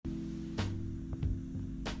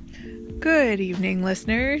Good evening,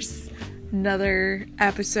 listeners. Another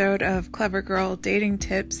episode of Clever Girl Dating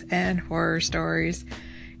Tips and Horror Stories.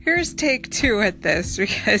 Here's take 2 at this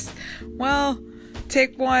because, well,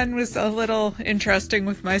 take 1 was a little interesting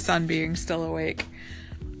with my son being still awake.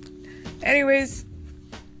 Anyways,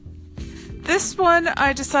 this one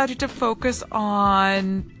I decided to focus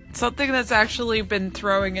on something that's actually been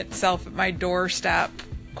throwing itself at my doorstep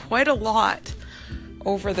quite a lot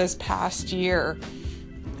over this past year.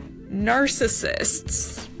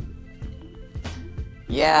 Narcissists.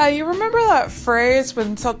 Yeah, you remember that phrase,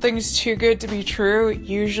 when something's too good to be true, it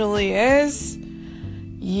usually is?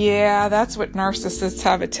 Yeah, that's what narcissists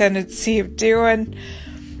have a tendency of doing.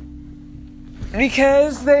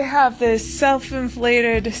 Because they have this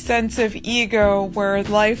self-inflated sense of ego where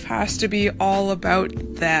life has to be all about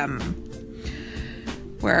them.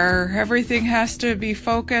 Where everything has to be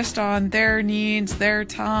focused on their needs, their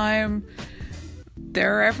time,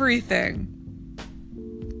 their everything.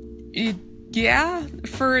 Yeah,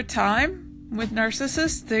 for a time, with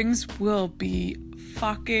narcissists, things will be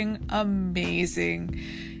fucking amazing.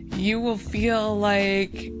 You will feel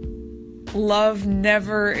like love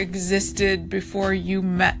never existed before you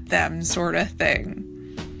met them, sort of thing.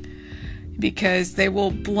 Because they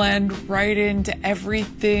will blend right into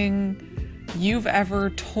everything you've ever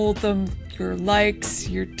told them, your likes,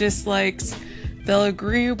 your dislikes. They'll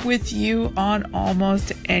agree with you on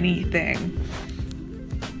almost anything.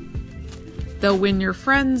 They'll win your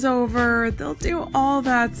friends over. They'll do all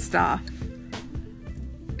that stuff.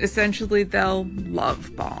 Essentially, they'll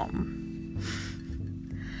love bomb.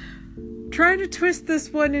 Trying to twist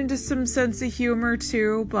this one into some sense of humor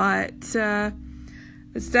too, but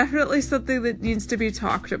it's definitely something that needs to be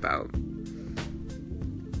talked about.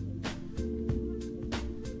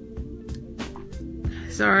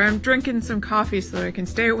 Sorry, I'm drinking some coffee so that I can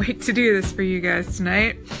stay awake to do this for you guys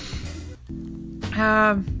tonight.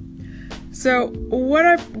 So what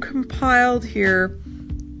I've compiled here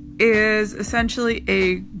is essentially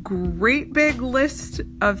a great big list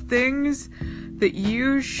of things that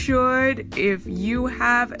you should, if you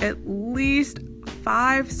have at least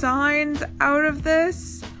 5 signs out of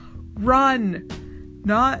this, run.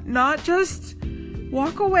 Not just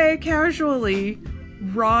walk away casually.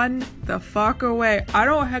 Run the fuck away. I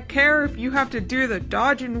don't care if you have to do the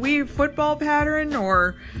dodge and weave football pattern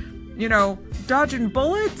or, dodging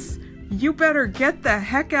bullets. You better get the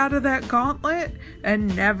heck out of that gauntlet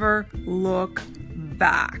and never look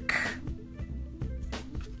back.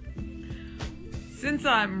 Since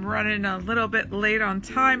I'm running a little bit late on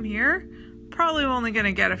time here, probably only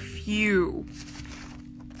gonna get a few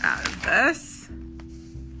out of this.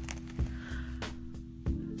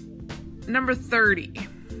 Number 30.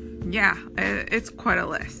 Yeah, it's quite a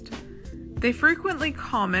list. They frequently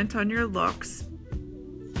comment on your looks,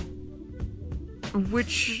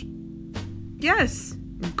 which, yes,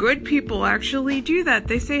 good people actually do that.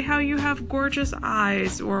 They say how you have gorgeous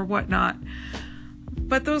eyes or whatnot.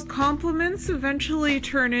 But those compliments eventually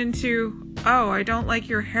turn into, oh, I don't like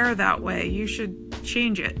your hair that way. You should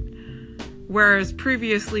change it. Whereas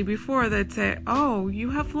previously before they'd say, oh,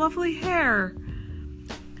 you have lovely hair.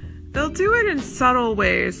 They'll do it in subtle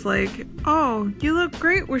ways, like, oh, you look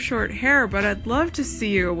great with short hair, but I'd love to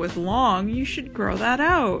see you with long. You should grow that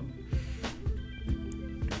out.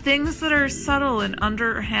 Things that are subtle and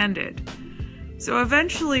underhanded. So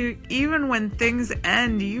eventually, even when things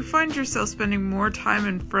end, you find yourself spending more time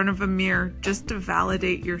in front of a mirror just to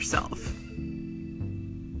validate yourself.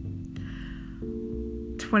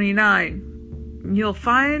 29. You'll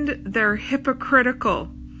find they're hypocritical.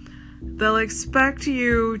 They'll expect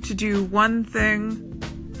you to do one thing,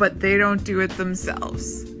 but they don't do it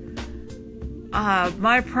themselves.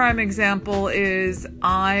 My prime example is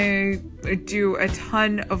I do a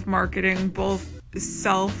ton of marketing, both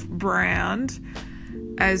self-brand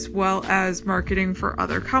as well as marketing for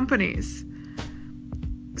other companies.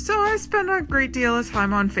 So I spend a great deal of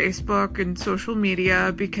time on Facebook and social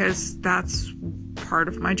media because that's part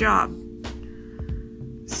of my job.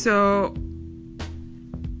 So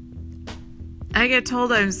I get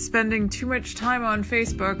told I'm spending too much time on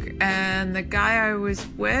Facebook, and the guy I was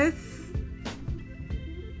with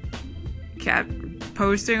kept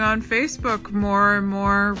posting on Facebook more and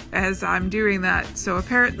more as I'm doing that. So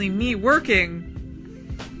apparently me working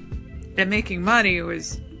and making money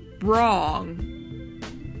was wrong.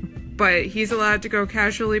 But he's allowed to go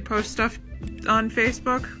casually post stuff on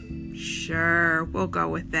Facebook? Sure, we'll go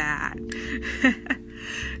with that.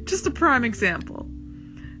 Just a prime example.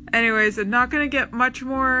 Anyways, I'm not going to get much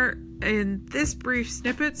more in this brief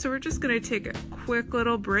snippet, so we're just going to take a quick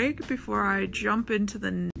little break before I jump into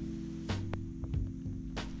the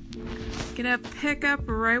Gonna pick up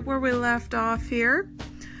right where we left off here.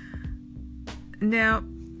 Now,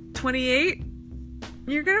 28,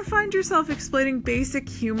 you're gonna find yourself explaining basic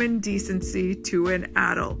human decency to an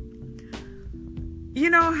adult. You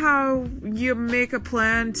know how you make a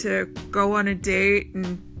plan to go on a date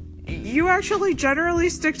and you actually generally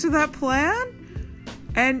stick to that plan?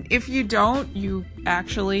 And if you don't, you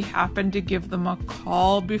actually happen to give them a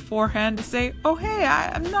call beforehand to say, oh, hey,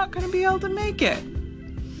 I'm not going to be able to make it.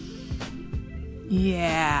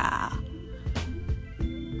 Yeah.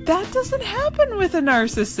 That doesn't happen with a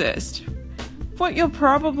narcissist. What you'll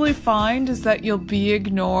probably find is that you'll be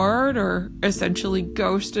ignored or essentially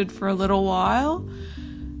ghosted for a little while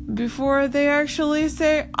before they actually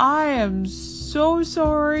say, I am so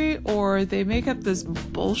sorry, or they make up this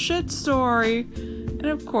bullshit story. And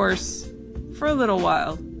of course, for a little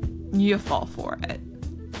while, you fall for it.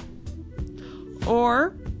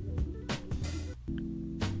 Or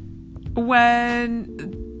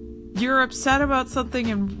when you're upset about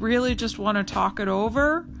something and really just want to talk it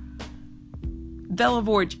over, they'll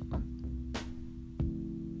avoid you.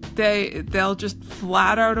 They'll just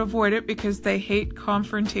flat out avoid it because they hate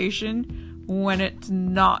confrontation when it's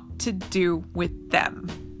not to do with them.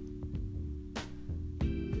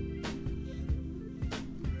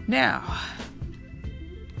 Now,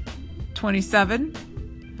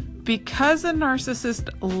 27, because a narcissist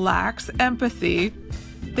lacks empathy,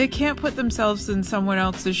 they can't put themselves in someone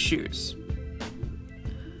else's shoes.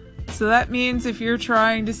 So that means if you're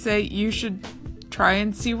trying to say you should try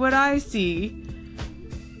and see what I see,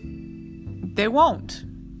 they won't.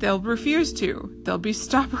 They'll refuse to. They'll be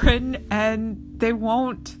stubborn and they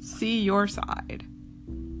won't see your side.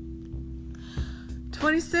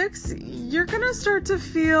 26, you're going to start to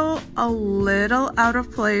feel a little out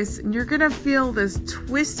of place, and you're going to feel this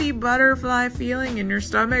twisty butterfly feeling in your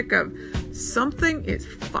stomach of something is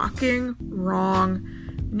fucking wrong.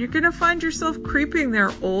 And you're going to find yourself creeping their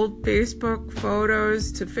old Facebook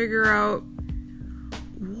photos to figure out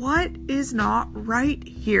what is not right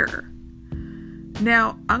here.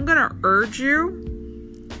 Now, I'm going to urge you,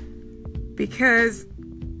 because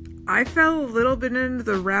I fell a little bit into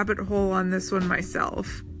the rabbit hole on this one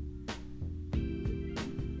myself.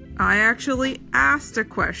 I actually asked a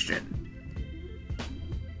question.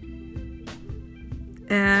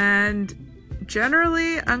 And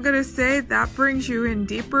generally, I'm going to say that brings you in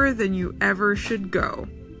deeper than you ever should go.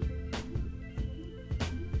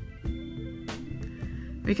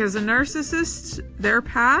 Because a narcissist, their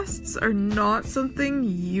pasts are not something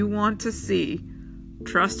you want to see.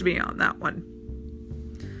 Trust me on that one.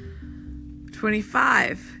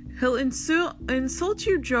 25. He'll insult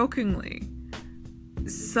you jokingly,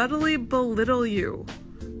 subtly belittle you.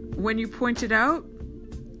 When you point it out,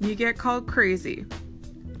 you get called crazy.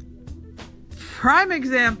 Prime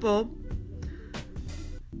example,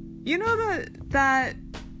 you know that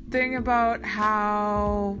thing about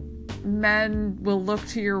how men will look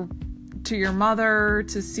to your mother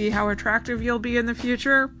to see how attractive you'll be in the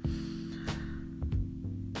future?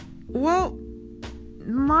 Well,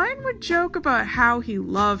 mine would joke about how he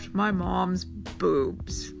loved my mom's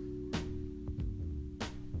boobs.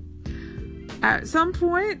 At some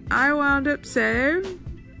point, I wound up saying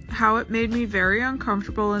how it made me very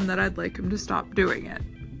uncomfortable and that I'd like him to stop doing it.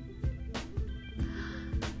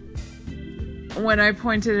 When I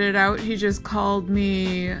pointed it out, he just called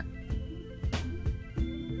me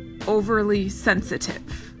overly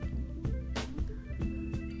sensitive.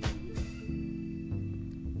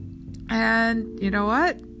 And you know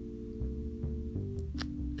what?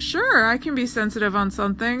 Sure, I can be sensitive on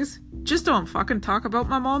some things. Just don't fucking talk about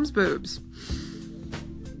my mom's boobs.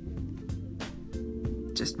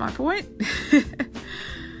 Just my point.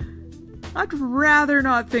 I'd rather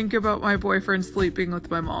not think about my boyfriend sleeping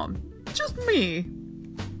with my mom. Just me.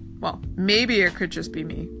 Well, maybe it could just be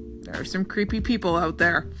me. There are some creepy people out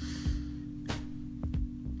there.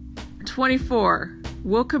 24.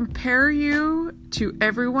 Will compare you to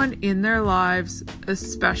everyone in their lives,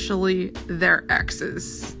 especially their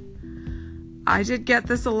exes. I did get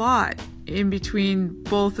this a lot in between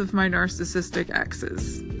both of my narcissistic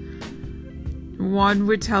exes. One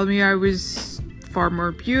would tell me I was far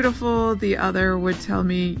more beautiful. The other would tell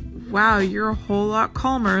me, wow, you're a whole lot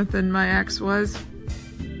calmer than my ex was.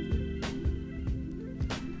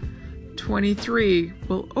 23.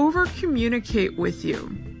 Will over-communicate with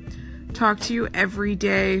you. Talk to you every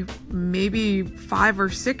day, maybe 5 or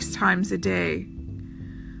 6 times a day.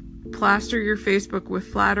 Plaster your Facebook with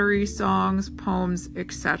flattery, songs, poems,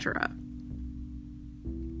 etc.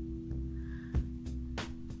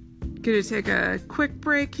 Gonna take a quick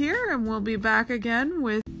break here and we'll be back again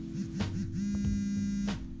with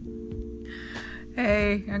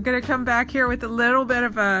Hey, I'm gonna come back here with a little bit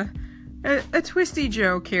of a twisty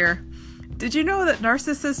joke here. Did you know that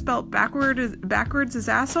narcissist spelled backwards is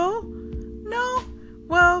asshole? No?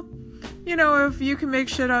 Well, if you can make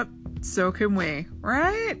shit up, so can we,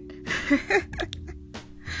 right?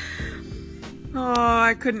 Oh,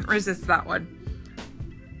 I couldn't resist that one.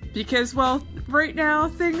 Because, well, right now,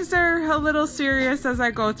 things are a little serious as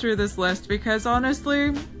I go through this list, because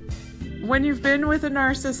honestly, when you've been with a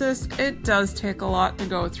narcissist, it does take a lot to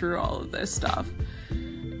go through all of this stuff.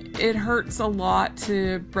 It hurts a lot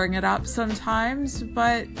to bring it up sometimes,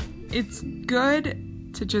 but it's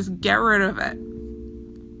good to just get rid of it.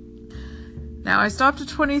 Now, I stopped at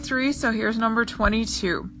 23, so here's number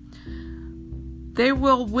 22. They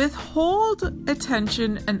will withhold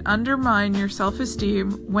attention and undermine your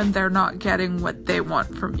self-esteem when they're not getting what they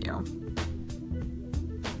want from you.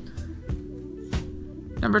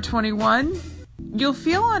 Number 21, you'll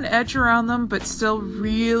feel on edge around them but still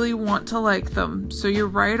really want to like them, so you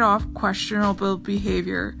write off questionable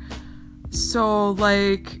behavior. So,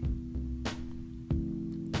 like,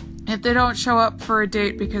 if they don't show up for a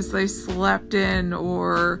date because they slept in,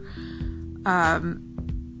 or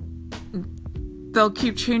they'll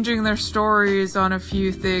keep changing their stories on a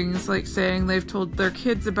few things, like saying they've told their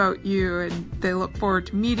kids about you and they look forward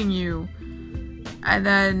to meeting you. And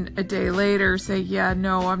then a day later say, yeah,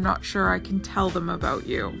 no, I'm not sure I can tell them about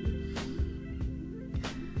you.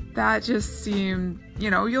 That just seemed,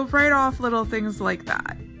 you'll write off little things like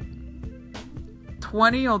that.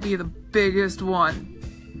 20 will be the biggest one.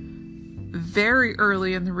 Very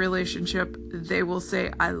early in the relationship, they will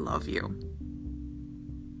say, I love you.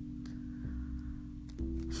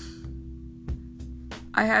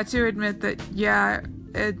 I had to admit that,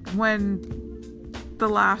 when the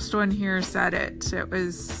last one here said it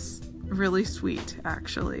was really sweet,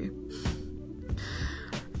 actually.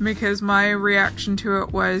 Because my reaction to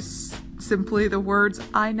it was simply the words,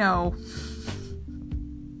 I know.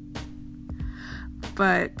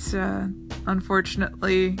 But,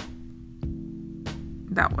 unfortunately,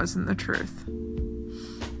 that wasn't the truth.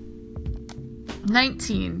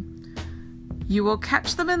 19. You will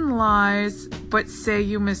catch them in lies, but say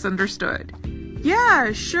you misunderstood.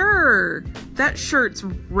 Yeah, sure. That shirt's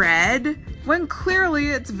red, when clearly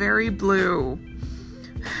it's very blue.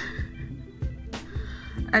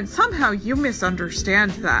 And somehow you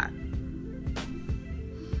misunderstand that.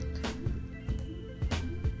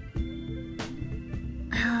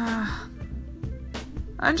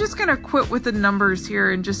 I'm just gonna quit with the numbers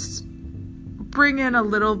here and just bring in a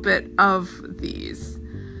little bit of these.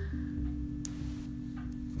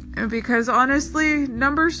 Because honestly,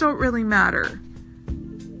 numbers don't really matter.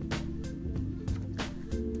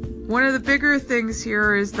 One of the bigger things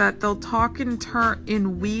here is that they'll talk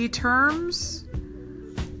in we terms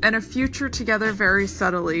and a future together very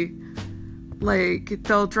subtly. Like,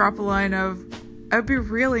 they'll drop a line of, it'd be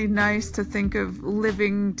really nice to think of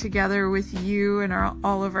living together with you and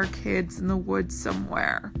all of our kids in the woods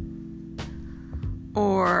somewhere.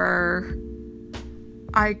 Or,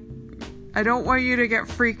 I don't want you to get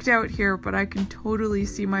freaked out here, but I can totally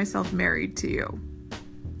see myself married to you.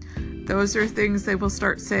 Those are things they will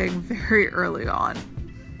start saying very early on.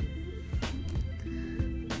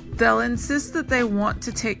 They'll insist that they want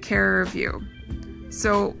to take care of you.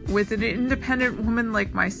 So with an independent woman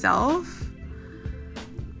like myself,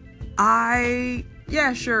 I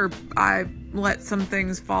let some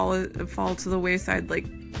things fall to the wayside, like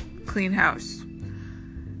clean house.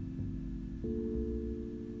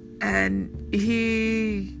 And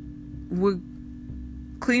he would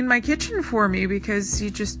clean my kitchen for me because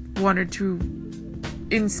he just wanted to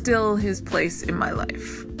instill his place in my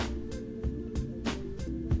life.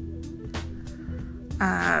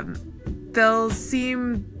 They'll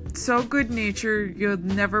seem so good-natured, you'll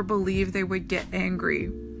never believe they would get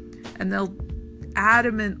angry. And they'll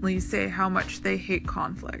adamantly say how much they hate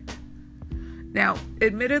conflict. Now,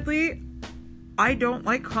 admittedly, I don't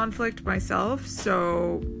like conflict myself,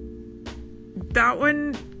 so that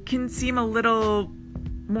one can seem a little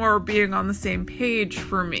more being on the same page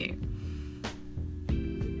for me.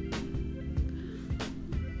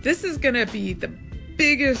 This is gonna be the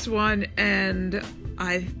biggest one, and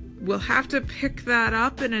I will have to pick that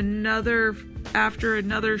up in after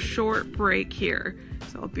another short break here.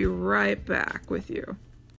 So I'll be right back with you.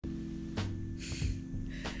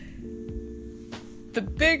 The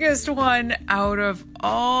biggest one out of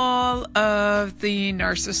all of the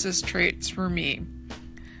narcissist traits for me,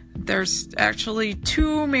 there's actually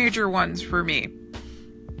two major ones for me.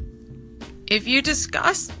 If you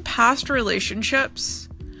discuss past relationships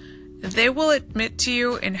They will admit to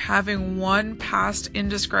you in having one past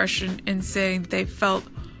indiscretion in saying they felt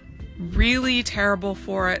really terrible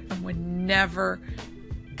for it and would never,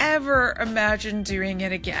 ever imagine doing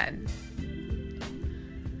it again.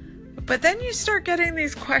 But then you start getting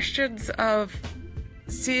these questions of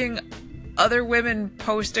seeing other women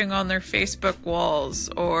posting on their Facebook walls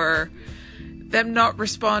or them not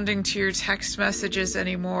responding to your text messages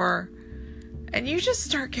anymore. And you just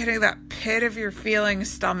start getting that pit of your feeling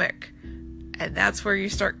stomach. And that's where you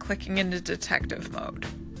start clicking into detective mode.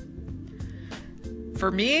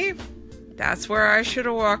 For me, that's where I should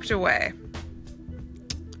have walked away.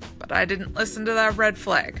 But I didn't listen to that red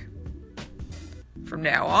flag. From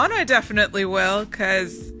now on, I definitely will,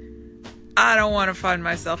 because I don't want to find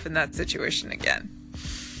myself in that situation again.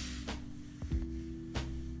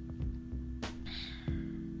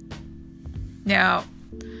 Now,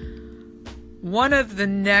 one of the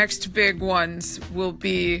next big ones will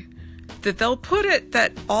be that they'll put it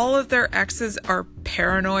that all of their exes are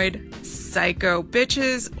paranoid, psycho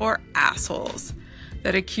bitches or assholes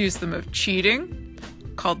that accuse them of cheating,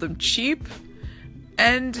 called them cheap,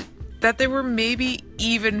 and that they were maybe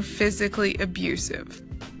even physically abusive.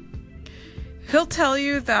 He'll tell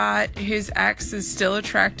you that his ex is still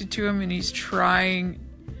attracted to him and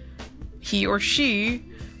he or she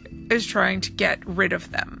is trying to get rid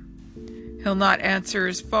of them. He'll not answer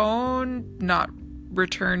his phone, not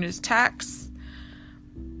return his texts,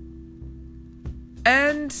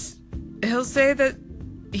 and he'll say that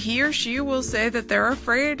he or she will say that they're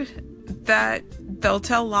afraid that they'll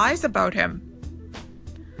tell lies about him.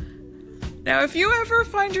 Now, if you ever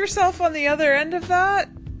find yourself on the other end of that,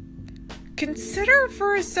 consider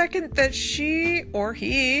for a second that she or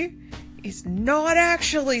he is not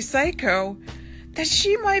actually psycho, that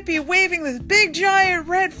she might be waving this big giant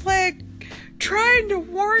red flag trying to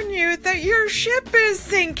warn you that your ship is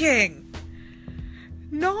sinking.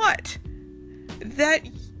 Not that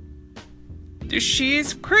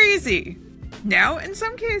she's crazy. Now, in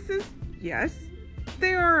some cases, yes,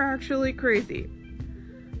 they are actually crazy.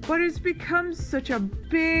 But it's become such a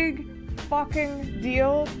big fucking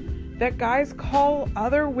deal that guys call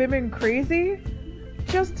other women crazy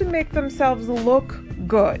just to make themselves look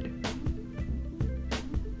good.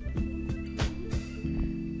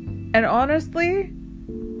 And honestly,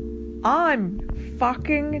 I'm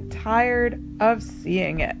fucking tired of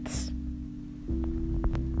seeing it.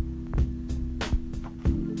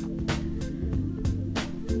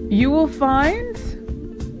 You will find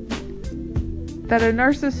that a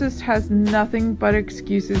narcissist has nothing but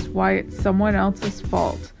excuses why it's someone else's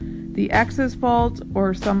fault, the ex's fault,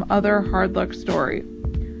 or some other hard luck story.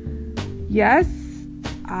 Yes,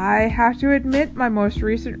 I have to admit my most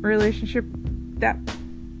recent relationship that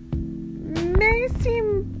may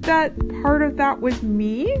seem that part of that was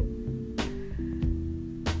me,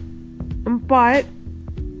 but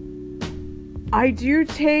I do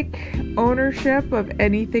take ownership of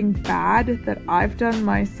anything bad that I've done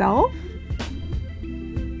myself,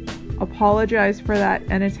 apologize for that,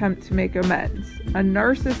 and attempt to make amends. A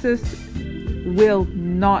narcissist will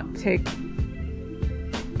not take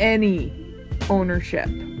any ownership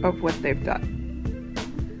of what they've done.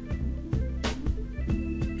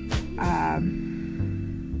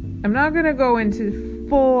 I'm not going to go into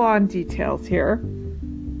full-on details here,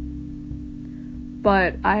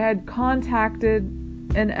 but I had contacted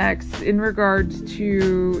an ex in regards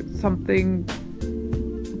to something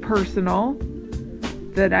personal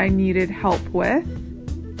that I needed help with,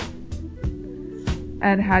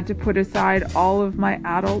 and had to put aside all of my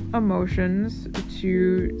adult emotions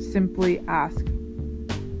to simply ask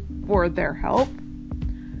for their help.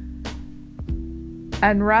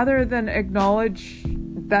 And rather than acknowledge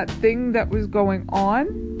that thing that was going on,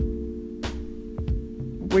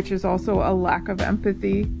 which is also a lack of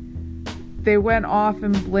empathy, they went off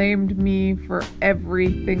and blamed me for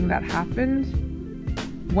everything that happened,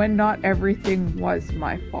 when not everything was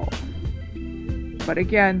my fault. But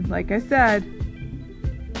again, like I said,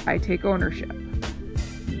 I take ownership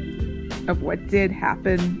of what did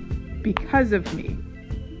happen because of me.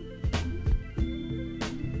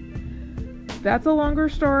 That's a longer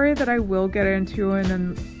story that I will get into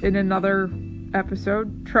in another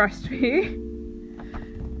episode, trust me.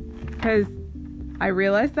 Because I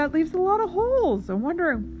realize that leaves a lot of holes. I'm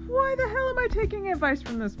wondering, why the hell am I taking advice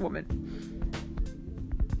from this woman?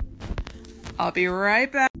 I'll be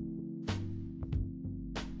right back.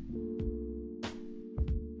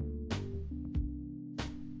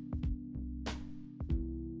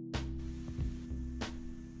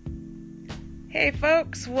 Hey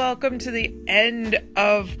folks, welcome to the end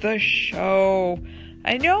of the show.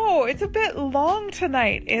 I know, it's a bit long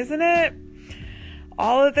tonight, isn't it?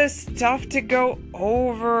 All of this stuff to go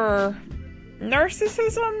over.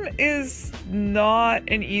 Narcissism is not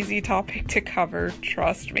an easy topic to cover,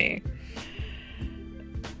 trust me.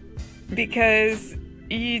 Because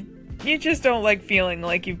you just don't like feeling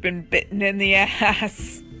like you've been bitten in the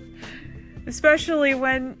ass. Especially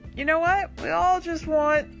when, you know what? We all just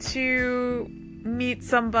want to meet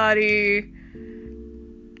somebody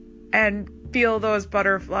and feel those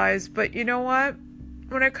butterflies. But you know what?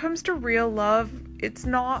 When it comes to real love, it's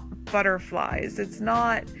not butterflies. It's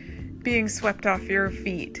not being swept off your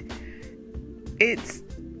feet. It's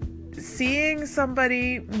seeing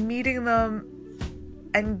somebody, meeting them,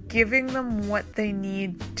 and giving them what they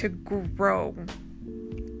need to grow.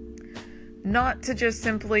 Not to just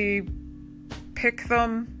simply pick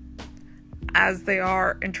them as they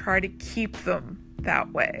are and try to keep them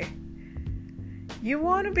that way. You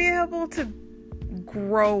want to be able to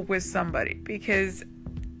grow with somebody because,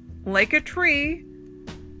 like a tree,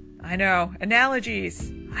 I know,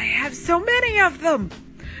 analogies, I have so many of them.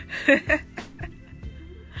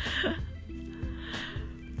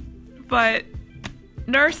 But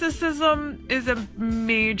narcissism is a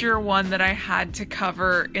major one that I had to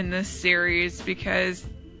cover in this series because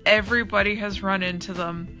everybody has run into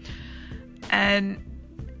them. And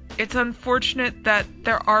it's unfortunate that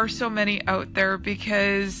there are so many out there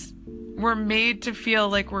because we're made to feel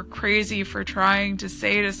like we're crazy for trying to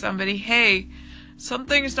say to somebody, hey,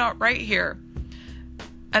 something's not right here.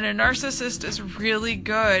 And a narcissist is really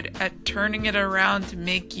good at turning it around to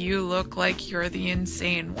make you look like you're the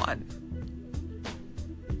insane one.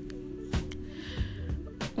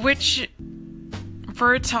 Which,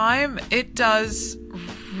 for a time, it does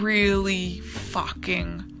really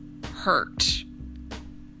fucking hurt.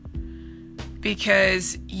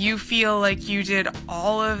 Because you feel like you did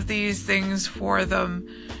all of these things for them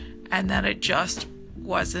and that it just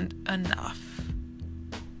wasn't enough.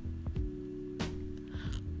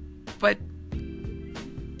 But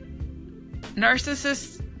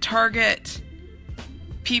narcissists target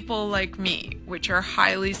people like me, which are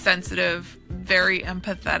highly sensitive, very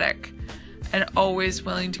empathetic, and always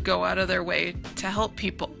willing to go out of their way to help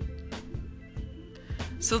people.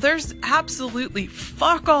 So there's absolutely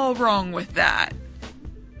fuck all wrong with that.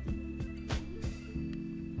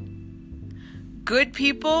 Good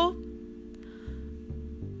people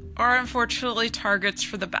are unfortunately targets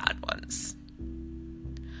for the bad ones.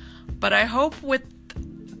 But I hope with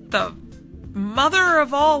the mother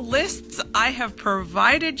of all lists I have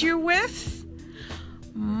provided you with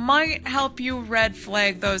might help you red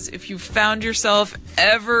flag those if you found yourself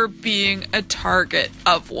ever being a target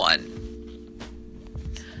of one.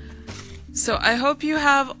 So I hope you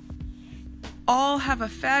all have a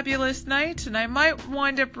fabulous night, and I might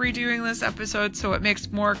wind up redoing this episode so it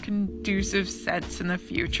makes more conducive sense in the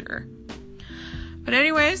future. But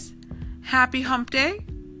anyways, happy hump day.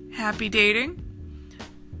 Happy dating.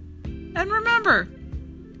 And remember,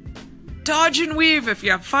 dodge and weave if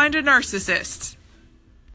you find a narcissist.